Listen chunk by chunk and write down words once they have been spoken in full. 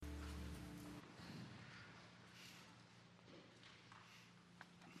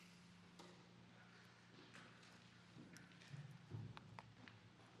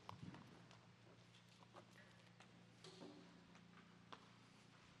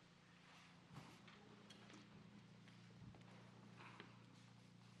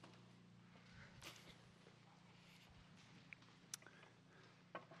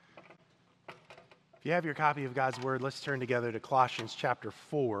If you have your copy of God's Word, let's turn together to Colossians chapter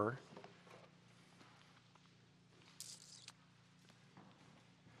 4.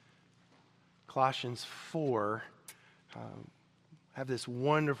 Colossians 4 have this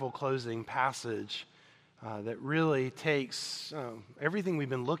wonderful closing passage that really takes everything we've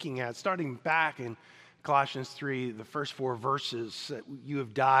been looking at, starting back in Colossians 3, the first 4 verses, that you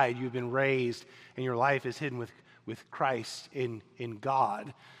have died, you have been raised, and your life is hidden with Christ in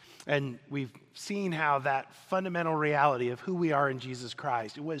God. And we've seen how that fundamental reality of who we are in Jesus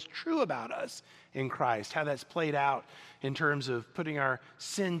Christ, what is true about us in Christ, how that's played out in terms of putting our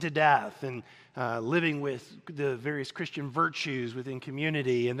sin to death and living with the various Christian virtues within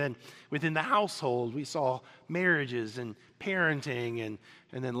community. And then within the household, we saw marriages and parenting.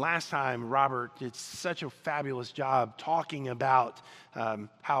 And then last time, Robert did such a fabulous job talking about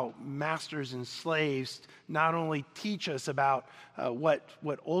how masters and slaves not only teach us about what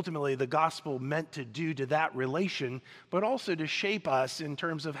ultimately the gospel meant to do to that relation, but also to shape us in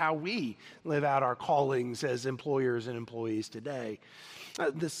terms of how we live out our callings as employers and employees today.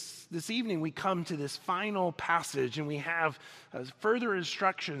 This evening we come to this final passage, and we have further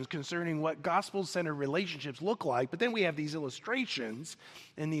instructions concerning what gospel-centered relationships look like, but then we have these illustrations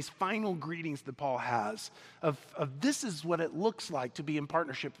and these final greetings that Paul has of this is what it looks like to be in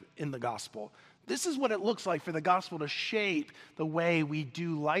partnership in the gospel. This is what it looks like for the gospel to shape the way we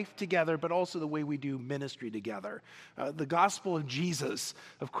do life together, but also the way we do ministry together. The gospel of Jesus,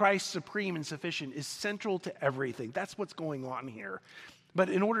 of Christ supreme and sufficient, is central to everything. That's what's going on here. But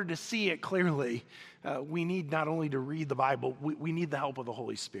in order to see it clearly, we need not only to read the Bible, we need the help of the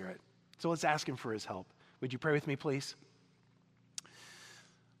Holy Spirit. So let's ask him for his help. Would you pray with me, please?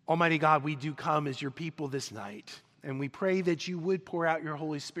 Almighty God, we do come as your people this night, and we pray that you would pour out your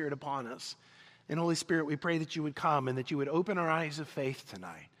Holy Spirit upon us. And Holy Spirit, we pray that you would come and that you would open our eyes of faith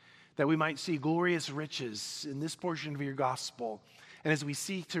tonight, that we might see glorious riches in this portion of your gospel. And as we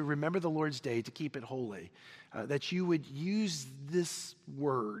seek to remember the Lord's day, to keep it holy, that you would use this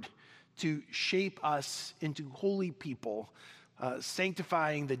word to shape us into holy people,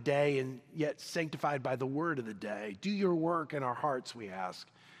 sanctifying the day and yet sanctified by the word of the day. Do your work in our hearts, we ask.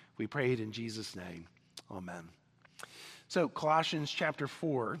 We pray it in Jesus' name. Amen. So Colossians chapter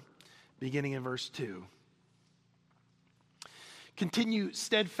 4, beginning in verse 2. Continue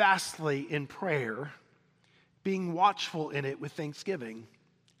steadfastly in prayer, being watchful in it with thanksgiving.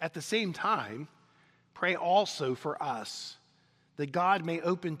 At the same time, pray also for us, that God may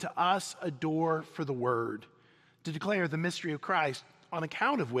open to us a door for the word, to declare the mystery of Christ, on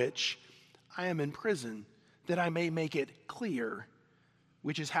account of which I am in prison, that I may make it clear,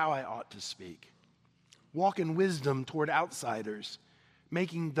 which is how I ought to speak. Walk in wisdom toward outsiders,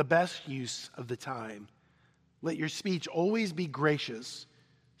 making the best use of the time. Let your speech always be gracious,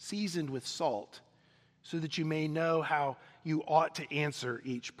 seasoned with salt, so that you may know how you ought to answer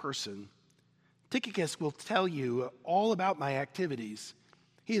each person. Tychicus will tell you all about my activities.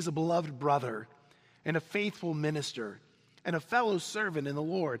 He is a beloved brother and a faithful minister and a fellow servant in the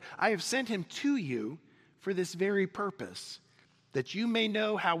Lord. I have sent him to you for this very purpose, that you may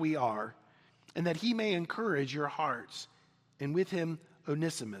know how we are, and that he may encourage your hearts. And with him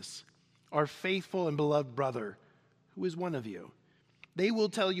Onesimus, our faithful and beloved brother, who is one of you. They will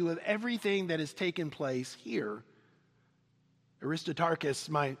tell you of everything that has taken place here. Aristarchus,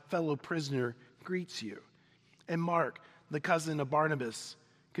 my fellow prisoner, greets you. And Mark, the cousin of Barnabas,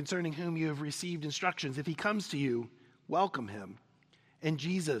 concerning whom you have received instructions. If he comes to you, welcome him. And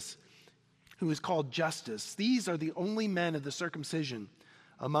Jesus, who is called Justus. These are the only men of the circumcision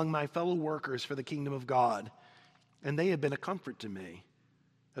among my fellow workers for the kingdom of God, and they have been a comfort to me.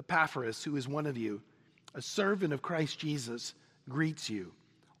 Epaphras, who is one of you, a servant of Christ Jesus, greets you,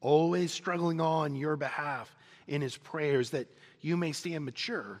 always struggling on your behalf in his prayers, that you may stand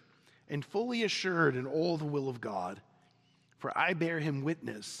mature and fully assured in all the will of God. For I bear him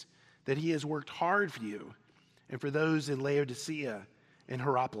witness that he has worked hard for you and for those in Laodicea and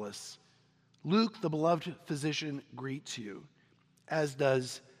Hierapolis. Luke, the beloved physician, greets you, as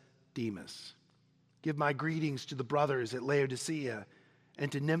does Demas. Give my greetings to the brothers at Laodicea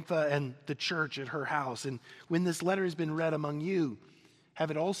and to Nympha and the church at her house. And when this letter has been read among you,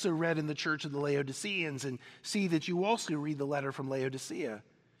 have it also read in the church of the Laodiceans, and see that you also read the letter from Laodicea.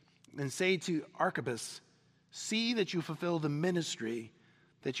 And say to Archippus, see that you fulfill the ministry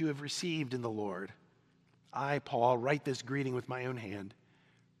that you have received in the Lord. I, Paul, write this greeting with my own hand.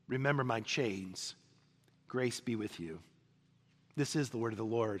 Remember my chains. Grace be with you. This is the word of the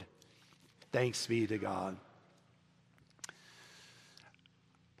Lord. Thanks be to God.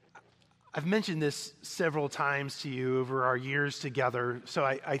 I've mentioned this several times to you over our years together, so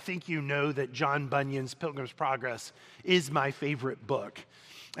I think you know that John Bunyan's Pilgrim's Progress is my favorite book.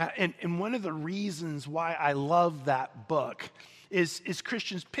 And one of the reasons why I love that book is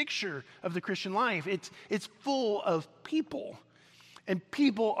Christian's picture of the Christian life. It's full of people, and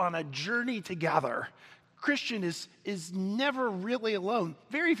people on a journey together. Christian is never really alone.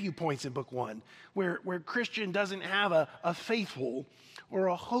 Very few points in book one where Christian doesn't have a faithful or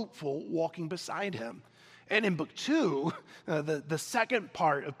a hopeful walking beside him. And in book two, the second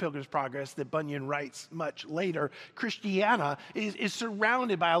part of Pilgrim's Progress that Bunyan writes much later, Christiana is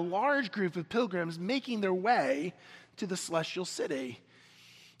surrounded by a large group of pilgrims making their way to the celestial city.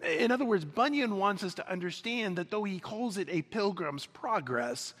 In other words, Bunyan wants us to understand that though he calls it a pilgrim's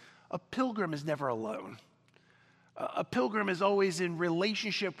progress, a pilgrim is never alone. A pilgrim is always in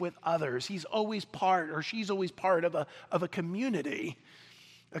relationship with others. He's always part, or she's always part of a community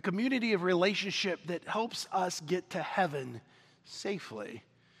of relationship that helps us get to heaven safely.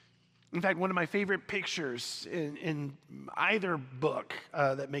 In fact, one of my favorite pictures in either book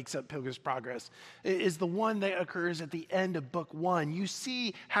that makes up Pilgrim's Progress is the one that occurs at the end of book one. You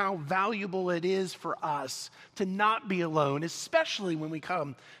see how valuable it is for us to not be alone, especially when we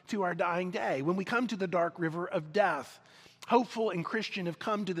come to our dying day, when we come to the dark river of death. Hopeful and Christian have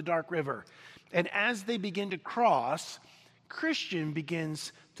come to the dark river. And as they begin to cross, Christian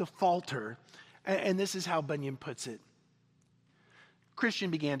begins to falter. And this is how Bunyan puts it.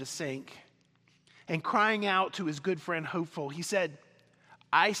 Christian began to sink, and crying out to his good friend Hopeful, he said,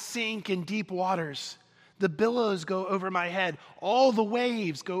 "I sink in deep waters. The billows go over my head. All the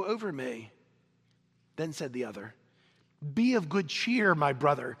waves go over me." Then said the other, "Be of good cheer, my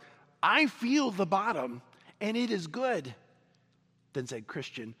brother. I feel the bottom, and it is good." Then said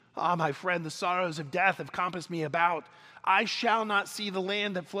Christian, "Ah, my friend, the sorrows of death have compassed me about. I shall not see the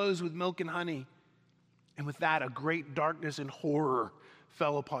land that flows with milk and honey." And with that, a great darkness and horror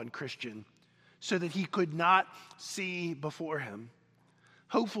fell upon Christian, so that he could not see before him.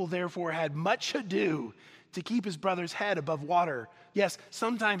 Hopeful, therefore, had much ado to keep his brother's head above water. Yes,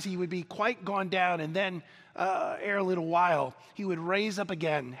 sometimes he would be quite gone down, and then, ere a little while, he would raise up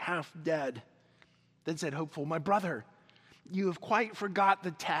again, half dead. Then said Hopeful, "My brother, you have quite forgot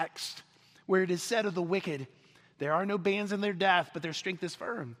the text where it is said of the wicked, 'There are no bands in their death, but their strength is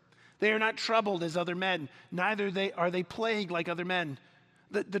firm. They are not troubled as other men, neither are they plagued like other men.'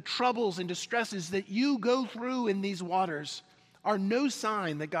 The troubles and distresses that you go through in these waters are no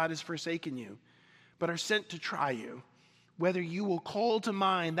sign that God has forsaken you, but are sent to try you, whether you will call to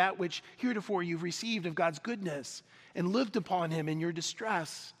mind that which heretofore you've received of God's goodness and lived upon him in your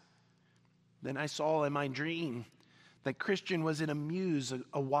distress." Then I saw in my dream that Christian was in a muse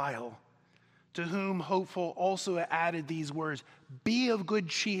a while, to whom Hopeful also added these words, "Be of good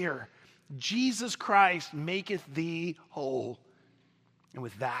cheer. Jesus Christ maketh thee whole." And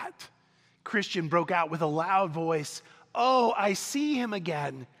with that, Christian broke out with a loud voice, "Oh, I see him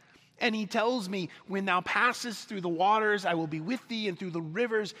again. And he tells me, 'When thou passest through the waters, I will be with thee, and through the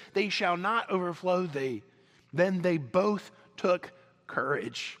rivers, they shall not overflow thee.' Then they both took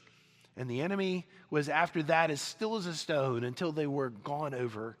courage. And the enemy was after that as still as a stone until they were gone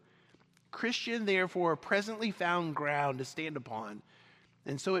over. Christian, therefore, presently found ground to stand upon.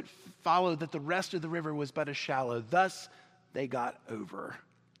 And so it followed that the rest of the river was but a shallow. Thus they got over."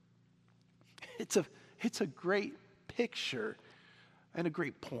 It's a great picture and a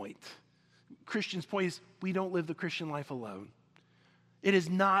great point. Christian's point is we don't live the Christian life alone. It is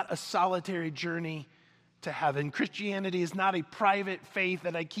not a solitary journey to heaven. Christianity is not a private faith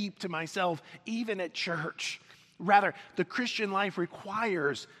that I keep to myself, even at church. Rather, the Christian life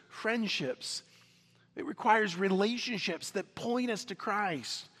requires friendships. It requires relationships that point us to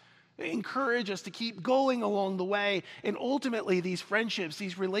Christ, encourage us to keep going along the way. And ultimately, these friendships,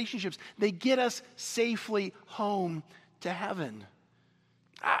 these relationships, they get us safely home to heaven.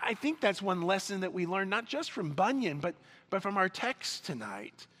 I think that's one lesson that we learn, not just from Bunyan, but from our text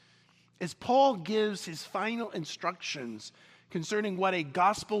tonight, as Paul gives his final instructions concerning what a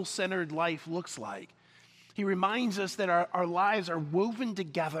gospel-centered life looks like. He reminds us that our lives are woven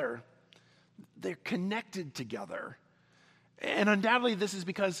together. They're connected together. And undoubtedly, this is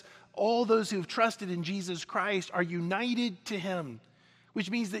because all those who have trusted in Jesus Christ are united to him, which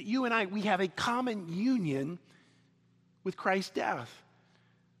means that you and I, we have a common union with Christ's death.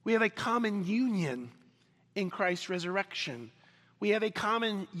 We have a common union in Christ's resurrection. We have a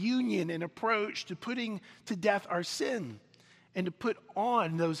common union and approach to putting to death our sin and to put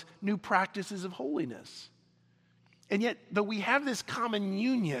on those new practices of holiness. And yet, though we have this common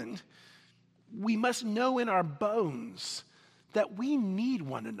union, we must know in our bones that we need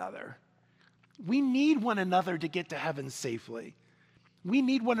one another. We need one another to get to heaven safely. We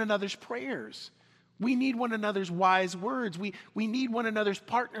need one another's prayers. We need one another's wise words. We need one another's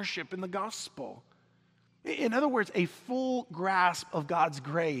partnership in the gospel. In other words, a full grasp of God's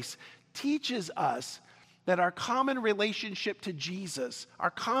grace teaches us that our common relationship to Jesus,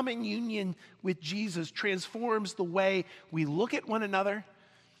 our common union with Jesus, transforms the way we look at one another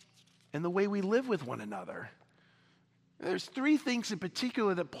and the way we live with one another. There's three things in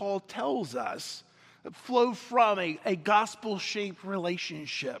particular that Paul tells us that flow from a gospel-shaped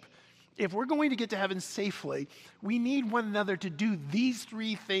relationship. If we're going to get to heaven safely, we need one another to do these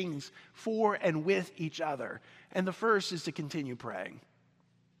three things for and with each other. And the first is to continue praying.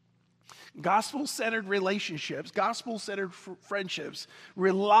 Gospel-centered relationships, gospel-centered friendships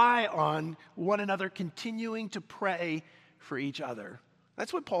rely on one another continuing to pray for each other.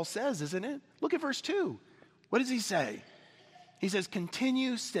 That's what Paul says, isn't it? Look at verse 2. What does he say? He says,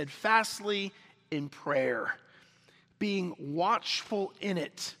 continue steadfastly in prayer, being watchful in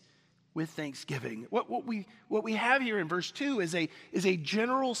it with thanksgiving. What we have here in verse 2 is a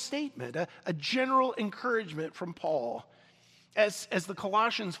general statement, a general encouragement from Paul. As the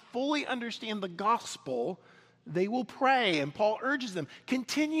Colossians fully understand the gospel, they will pray, and Paul urges them,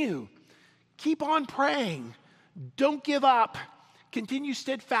 continue, keep on praying, don't give up, continue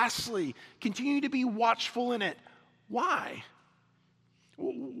steadfastly, continue to be watchful in it. Why?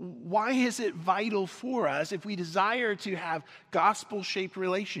 Why is it vital for us if we desire to have gospel-shaped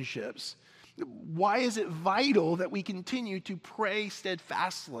relationships? Why is it vital that we continue to pray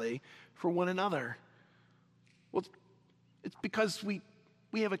steadfastly for one another? Well, it's because we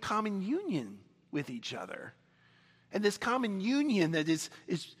have a common union with each other. And this common union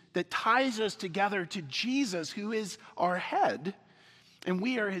that ties us together to Jesus, who is our head, and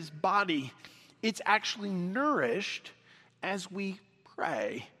we are his body, it's actually nourished as we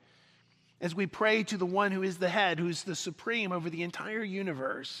pray. As we pray to the one who is the head, who's the supreme over the entire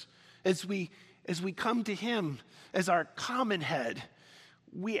universe. As we come to him as our common head,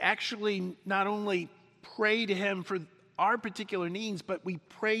 we actually not only pray to him for our particular needs, but we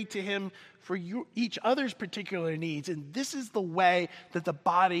pray to him for each other's particular needs. And this is the way that the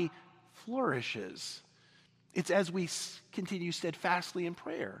body flourishes. It's as we continue steadfastly in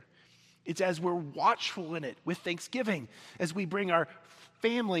prayer. It's as we're watchful in it with thanksgiving, as we bring our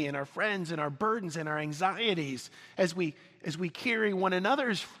family and our friends and our burdens and our anxieties, as we carry one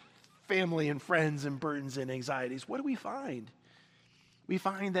another's family and friends and burdens and anxieties. What do we find? We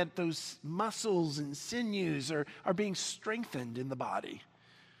find that those muscles and sinews are being strengthened in the body,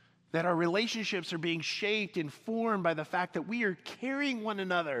 that our relationships are being shaped and formed by the fact that we are carrying one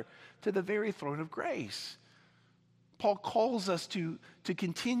another to the very throne of grace. Paul calls us to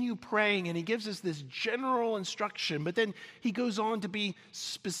continue praying, and he gives us this general instruction, but then he goes on to be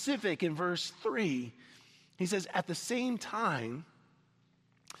specific in verse 3. He says, at the same time,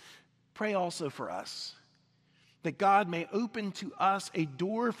 pray also for us, that God may open to us a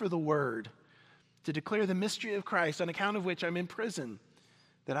door for the word, to declare the mystery of Christ, on account of which I'm in prison,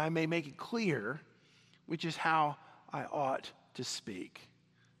 that I may make it clear, which is how I ought to speak.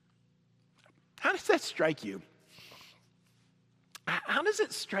 How does that strike you? How does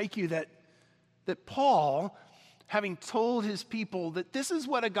it strike you that Paul, having told his people that this is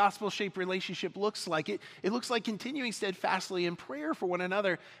what a gospel-shaped relationship looks like, it looks like continuing steadfastly in prayer for one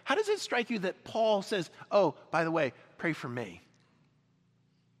another, how does it strike you that Paul says, oh, by the way, pray for me?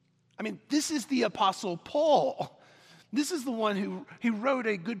 I mean, this is the Apostle Paul. This is the one who wrote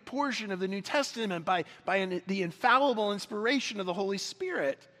a good portion of the New Testament by the infallible inspiration of the Holy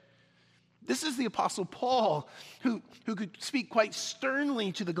Spirit. This is the Apostle Paul who could speak quite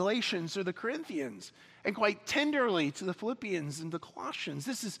sternly to the Galatians or the Corinthians and quite tenderly to the Philippians and the Colossians.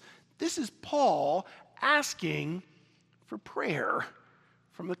 This is Paul asking for prayer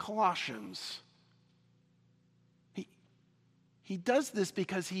from the Colossians. He does this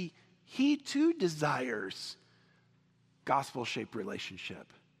because he too desires gospel-shaped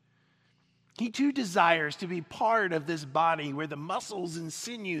relationship. He too desires to be part of this body where the muscles and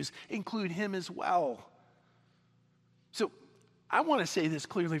sinews include him as well. So I want to say this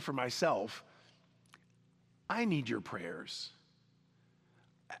clearly for myself. I need your prayers.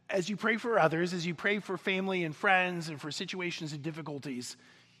 As you pray for others, as you pray for family and friends and for situations and difficulties,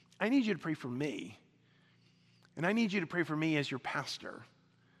 I need you to pray for me. And I need you to pray for me as your pastor.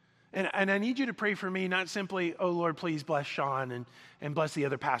 And I need you to pray for me, not simply, oh, Lord, please bless Sean and bless the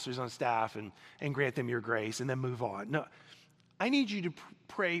other pastors on staff and grant them your grace and then move on. No, I need you to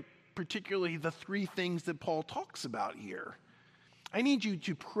pray particularly the three things that Paul talks about here. I need you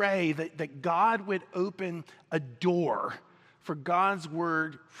to pray that God would open a door for God's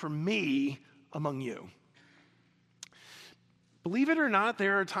word for me among you. Believe it or not,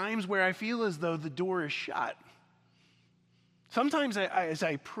 there are times where I feel as though the door is shut. Sometimes as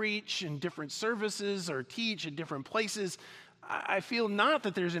I preach in different services or teach in different places, I feel not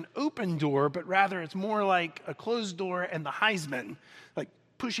that there's an open door, but rather it's more like a closed door and the Heisman, like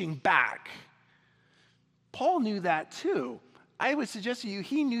pushing back. Paul knew that too. I would suggest to you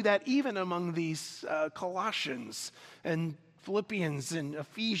he knew that even among these Colossians and Philippians and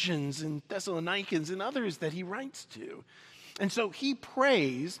Ephesians and Thessalonians and others that he writes to. And so he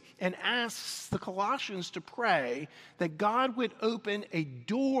prays and asks the Colossians to pray that God would open a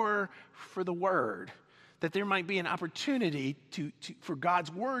door for the word, that there might be an opportunity for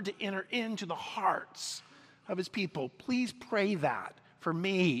God's word to enter into the hearts of his people. Please pray that for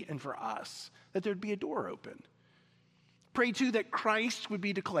me and for us, that there'd be a door open. Pray too that Christ would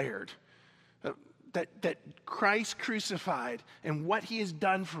be declared, that Christ crucified and what he has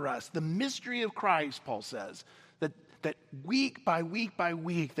done for us, the mystery of Christ, Paul says, that week by week by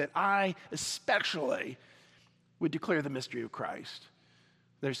week, that I especially would declare the mystery of Christ.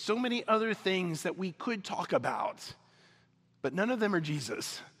 There's so many other things that we could talk about, but none of them are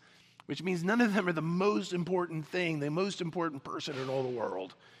Jesus, which means none of them are the most important thing, the most important person in all the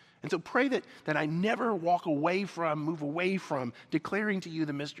world. And so pray that I never move away from declaring to you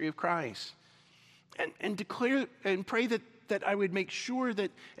the mystery of Christ. And declare and pray that I would make sure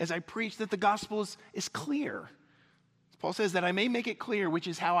that as I preach that the gospel is clear. Paul says that I may make it clear, which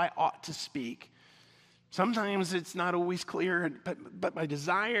is how I ought to speak. Sometimes it's not always clear, but my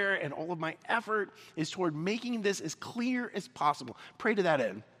desire and all of my effort is toward making this as clear as possible. Pray to that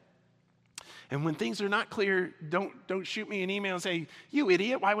end. And when things are not clear, don't shoot me an email and say, "You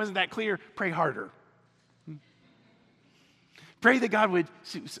idiot, why wasn't that clear?" Pray harder. Pray that God would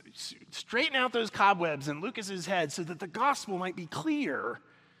straighten out those cobwebs in Lucas's head so that the gospel might be clear.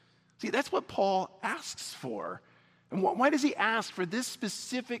 See, that's what Paul asks for. And why does he ask for this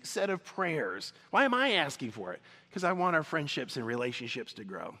specific set of prayers? Why am I asking for it? Because I want our friendships and relationships to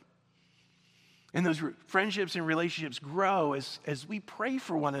grow. And those friendships and relationships grow as we pray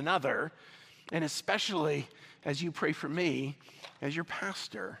for one another, and especially as you pray for me as your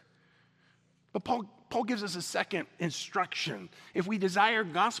pastor. But Paul gives us a second instruction. If we desire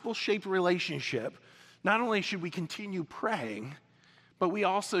gospel-shaped relationship, not only should we continue praying, but we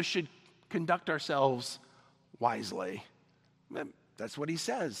also should conduct ourselves wisely. That's what he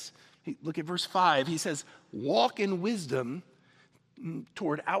says. Look at verse 5. He says, walk in wisdom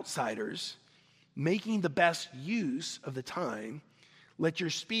toward outsiders, making the best use of the time. Let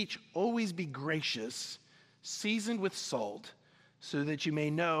your speech always be gracious, seasoned with salt, so that you may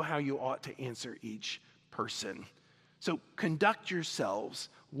know how you ought to answer each person. So conduct yourselves,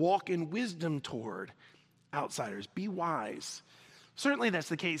 walk in wisdom toward outsiders. Be wise. Certainly that's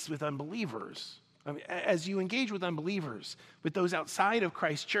the case with unbelievers. I mean, as you engage with unbelievers, with those outside of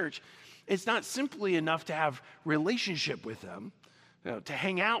Christ's church, it's not simply enough to have relationship with them, to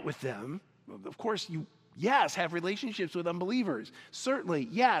hang out with them. Of course, yes, have relationships with unbelievers. Certainly,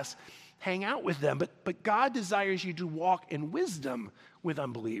 yes, hang out with them. But God desires you to walk in wisdom with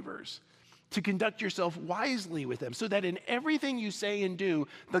unbelievers, to conduct yourself wisely with them, so that in everything you say and do,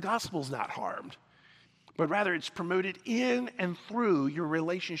 the gospel's not harmed, but rather it's promoted in and through your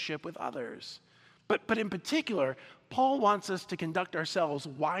relationship with others. But in particular, Paul wants us to conduct ourselves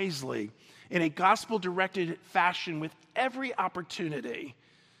wisely in a gospel-directed fashion with every opportunity.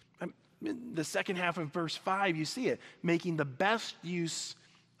 In the second half of verse 5, you see it, making the best use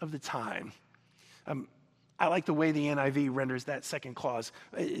of the time. I like the way the NIV renders that second clause.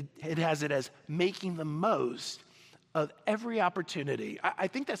 It has it as making the most of every opportunity. I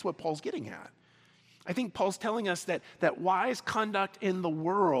think that's what Paul's getting at. I think Paul's telling us that wise conduct in the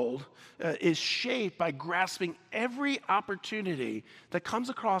world is shaped by grasping every opportunity that comes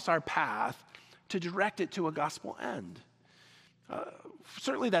across our path to direct it to a gospel end.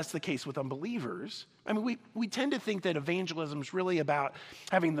 Certainly that's the case with unbelievers. I mean, we tend to think that evangelism is really about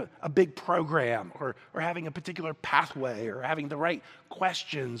having a big program or having a particular pathway or having the right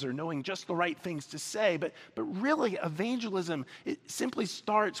questions or knowing just the right things to say. But really, evangelism, it simply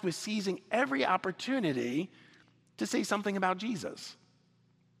starts with seizing every opportunity to say something about Jesus.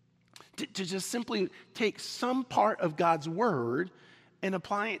 To just simply take some part of God's word and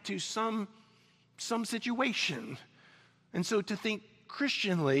apply it to some situation. And so to think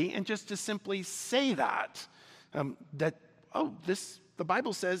Christianly and just to simply say that the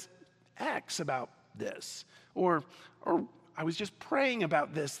Bible says X about this, or I was just praying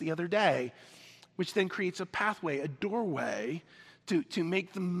about this the other day, which then creates a pathway, a doorway to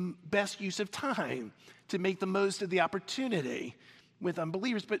make the best use of time, to make the most of the opportunity. with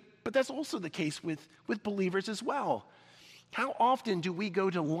unbelievers, but that's also the case with believers as well. How often do we go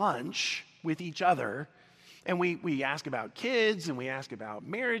to lunch with each other and we ask about kids, and we ask about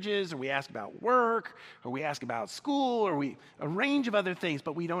marriages, or we ask about work, or we ask about school, or a range of other things,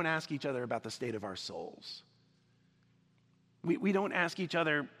 but we don't ask each other about the state of our souls. We don't ask each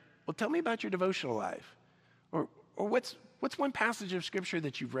other, well, tell me about your devotional life. Or what's one passage of Scripture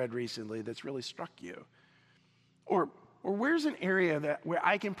that you've read recently that's really struck you? Or where's an area where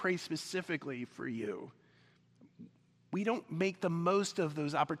I can pray specifically for you? We don't make the most of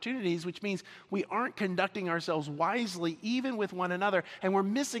those opportunities, which means we aren't conducting ourselves wisely even with one another, and we're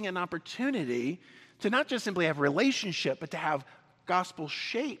missing an opportunity to not just simply have relationship, but to have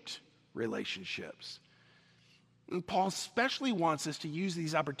gospel-shaped relationships. And Paul especially wants us to use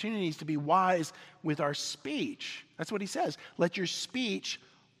these opportunities to be wise with our speech. That's what he says. Let your speech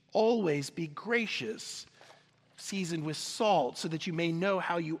always be gracious, seasoned with salt, so that you may know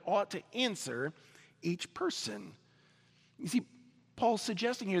how you ought to answer each person. You see, Paul's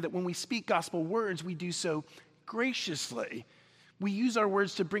suggesting here that when we speak gospel words, we do so graciously. We use our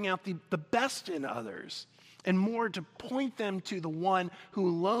words to bring out the best in others, and more to point them to the one who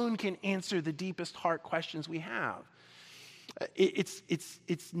alone can answer the deepest heart questions we have. It's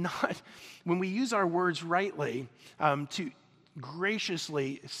not, when we use our words rightly, to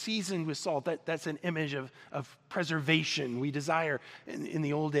graciously seasoned with salt, that's an image of preservation. We desire, in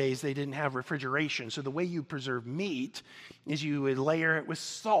the old days, they didn't have refrigeration. So the way you preserve meat is you would layer it with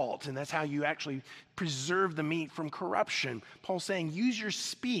salt, and that's how you actually preserve the meat from corruption. Paul's saying, use your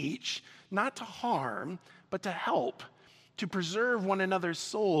speech not to harm, but to help, to preserve one another's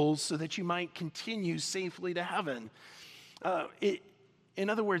souls so that you might continue safely to heaven. In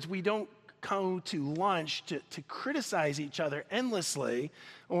other words, we don't go to lunch to criticize each other endlessly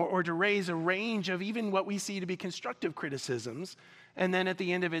or to raise a range of even what we see to be constructive criticisms, and then at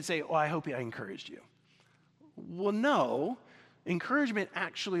the end of it say, oh, I hope I encouraged you. Well, no. Encouragement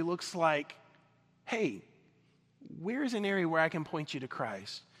actually looks like, hey, where's an area where I can point you to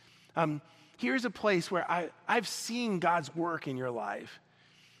Christ? Here's a place where I've seen God's work in your life.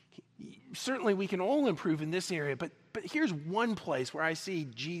 Certainly we can all improve in this area, but here's one place where I see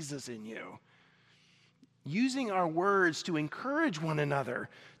Jesus in you. Using our words to encourage one another,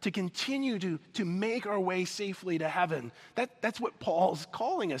 to continue to make our way safely to heaven. That's what Paul's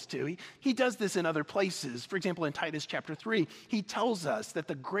calling us to. He does this in other places. For example, in Titus chapter 3, he tells us that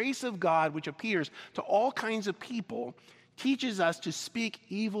the grace of God, which appears to all kinds of people, teaches us to speak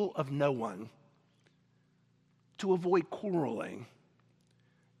evil of no one, to avoid quarreling,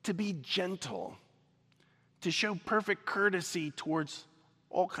 to be gentle, to show perfect courtesy towards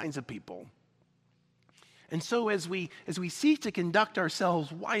all kinds of people. And so as we seek to conduct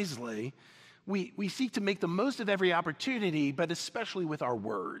ourselves wisely, we seek to make the most of every opportunity, but especially with our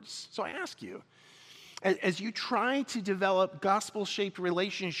words. So I ask you, as you try to develop gospel-shaped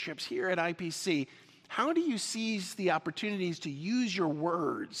relationships here at IPC, how do you seize the opportunities to use your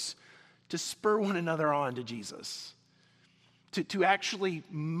words to spur one another on to Jesus? To actually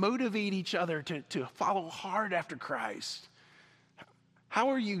motivate each other to follow hard after Christ? How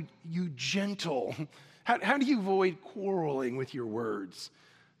are you gentle? How do you avoid quarreling with your words,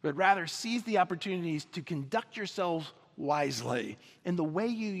 but rather seize the opportunities to conduct yourselves wisely in the way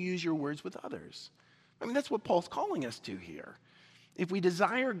you use your words with others? I mean, that's what Paul's calling us to here. If we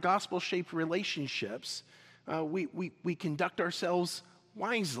desire gospel-shaped relationships, we conduct ourselves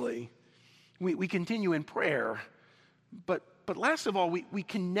wisely. We continue in prayer, but last of all, we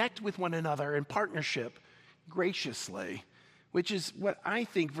connect with one another in partnership graciously, which is what I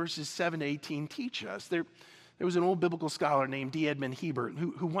think verses 7 to 18 teach us. There was an old biblical scholar named D. Edmond Hebert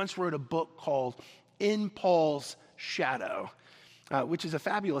who once wrote a book called In Paul's Shadow, which is a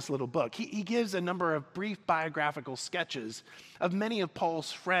fabulous little book. He gives a number of brief biographical sketches of many of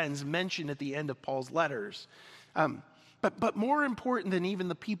Paul's friends mentioned at the end of Paul's letters. But more important than even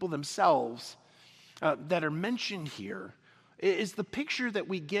the people themselves that are mentioned here is the picture that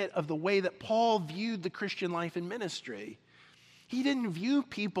we get of the way that Paul viewed the Christian life and ministry. He didn't view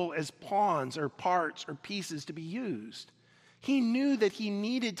people as pawns or parts or pieces to be used. He knew that he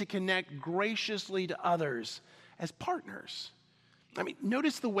needed to connect graciously to others as partners. I mean,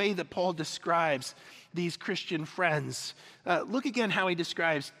 notice the way that Paul describes these Christian friends. Look again how he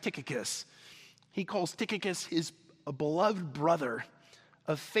describes Tychicus. He calls Tychicus a beloved brother,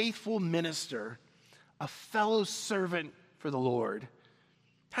 a faithful minister, a fellow servant for the Lord.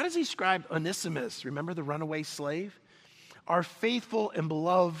 How does he describe Onesimus? Remember the runaway slave? Our faithful and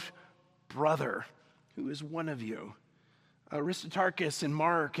beloved brother, who is one of you. Aristarchus and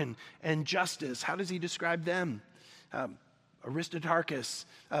Mark and Justus, how does he describe them? Aristarchus,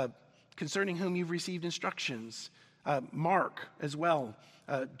 concerning whom you've received instructions, Mark as well.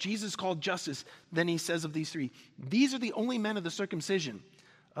 Jesus called Justus. Then he says of these three, these are the only men of the circumcision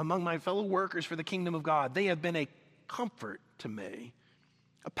among my fellow workers for the kingdom of God. They have been a comfort to me.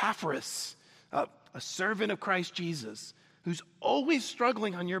 Epaphras, a servant of Christ Jesus, who's always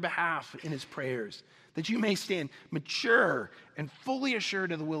struggling on your behalf in his prayers, that you may stand mature and fully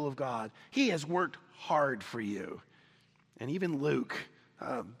assured of the will of God. He has worked hard for you. And even Luke,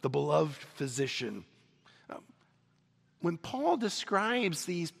 the beloved physician. When Paul describes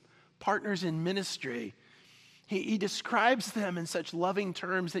these partners in ministry, he describes them in such loving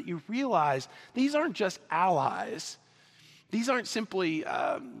terms that you realize these aren't just allies. These aren't simply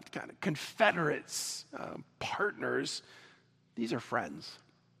kind of confederates, partners. These are friends.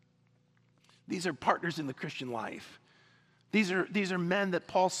 These are partners in the Christian life. These are men that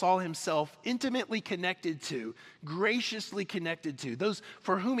Paul saw himself intimately connected to, graciously connected to, those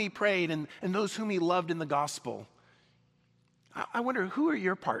for whom he prayed and those whom he loved in the gospel. I wonder, who are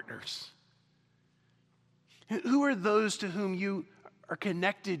your partners? Who are those to whom you are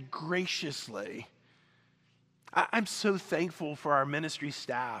connected graciously? I'm so thankful for our ministry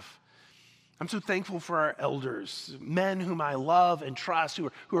staff. I'm so thankful for our elders, men whom I love and trust,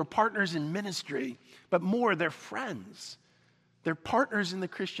 who are partners in ministry, but more, they're friends. They're partners in the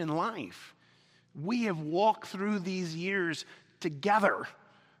Christian life. We have walked through these years together.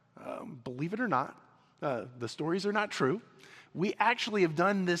 Believe it or not, the stories are not true. We actually have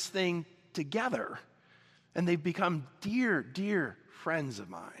done this thing together, and they've become dear, dear friends of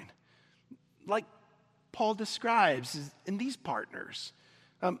mine. Like Paul describes in these partners,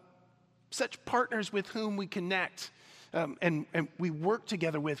 such partners with whom we connect and we work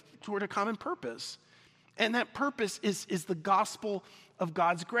together with toward a common purpose. And that purpose is the gospel of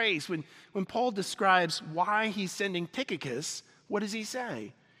God's grace. When Paul describes why he's sending Tychicus, what does he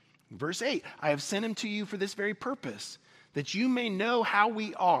say? Verse 8, I have sent him to you for this very purpose, that you may know how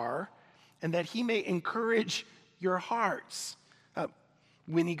we are and that he may encourage your hearts.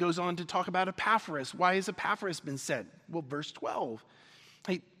 When he goes on to talk about Epaphras, why has Epaphras been sent? Well, verse 12,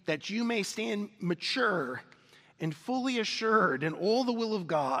 that you may stand mature and fully assured in all the will of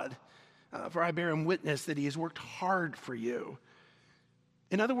God, for I bear him witness that he has worked hard for you.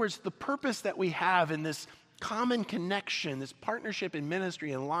 In other words, the purpose that we have in this common connection, this partnership in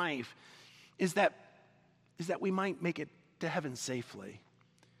ministry and life, is that we might make it to heaven safely,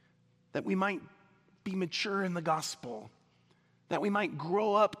 that we might be mature in the gospel, that we might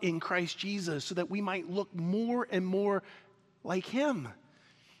grow up in Christ Jesus so that we might look more and more like him.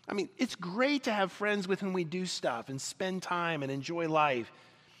 I mean, it's great to have friends with whom we do stuff and spend time and enjoy life.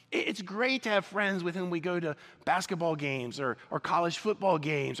 It's great to have friends with whom we go to basketball games or college football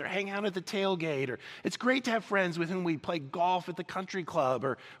games or hang out at the tailgate. Or it's great to have friends with whom we play golf at the country club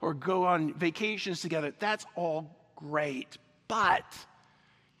or go on vacations together. That's all great. But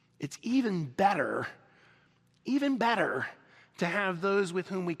it's even better to have those with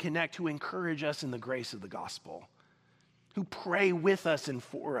whom we connect who encourage us in the grace of the gospel, who pray with us and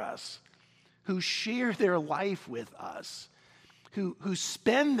for us, who share their life with us, who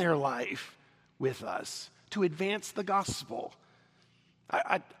spend their life with us to advance the gospel.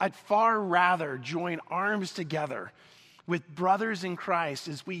 I'd far rather join arms together with brothers in Christ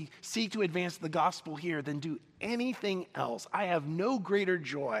as we seek to advance the gospel here than do anything else. I have no greater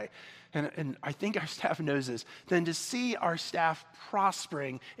joy, and I think our staff knows this, than to see our staff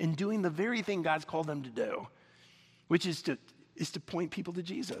prospering and doing the very thing God's called them to do, which is to point people to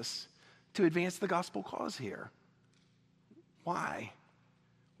Jesus, to advance the gospel cause here. Why?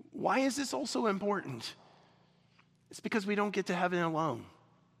 Why is this also important? It's because we don't get to heaven alone.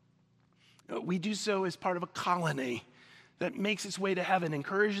 We do so as part of a colony that makes its way to heaven,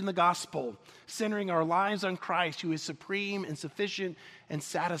 encouraging the gospel, centering our lives on Christ, who is supreme and sufficient and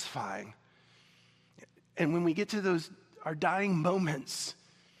satisfying. And when we get to our dying moments,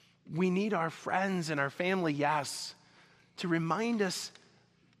 we need our friends and our family, yes, to remind us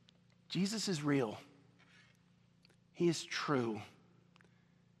Jesus is real. He is true.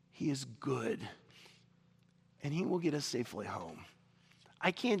 He is good. And he will get us safely home.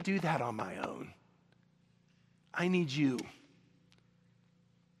 I can't do that on my own. I need you.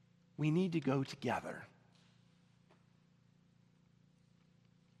 We need to go together.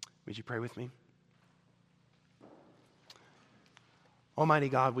 Would you pray with me? Almighty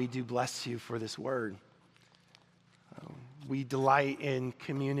God, we do bless you for this word. We delight in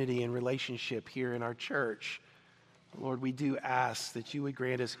community and relationship here in our church. Lord, we do ask that you would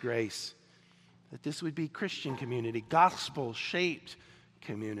grant us grace, that this would be Christian community, gospel-shaped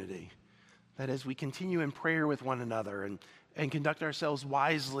community, that as we continue in prayer with one another and and conduct ourselves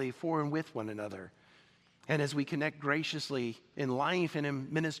wisely for and with one another. And as we connect graciously in life and in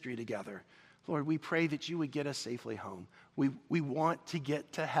ministry together, Lord, we pray that you would get us safely home. We want to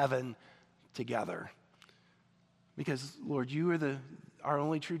get to heaven together. Because, Lord, you are our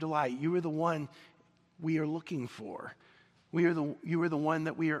only true delight. You are the one we are looking for. You are the one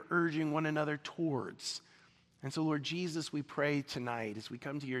that we are urging one another towards. And so, Lord Jesus, we pray tonight as we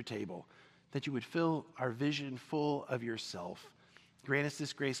come to your table that you would fill our vision full of yourself. Grant us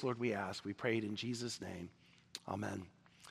this grace, Lord, we ask. We pray it in Jesus' name. Amen.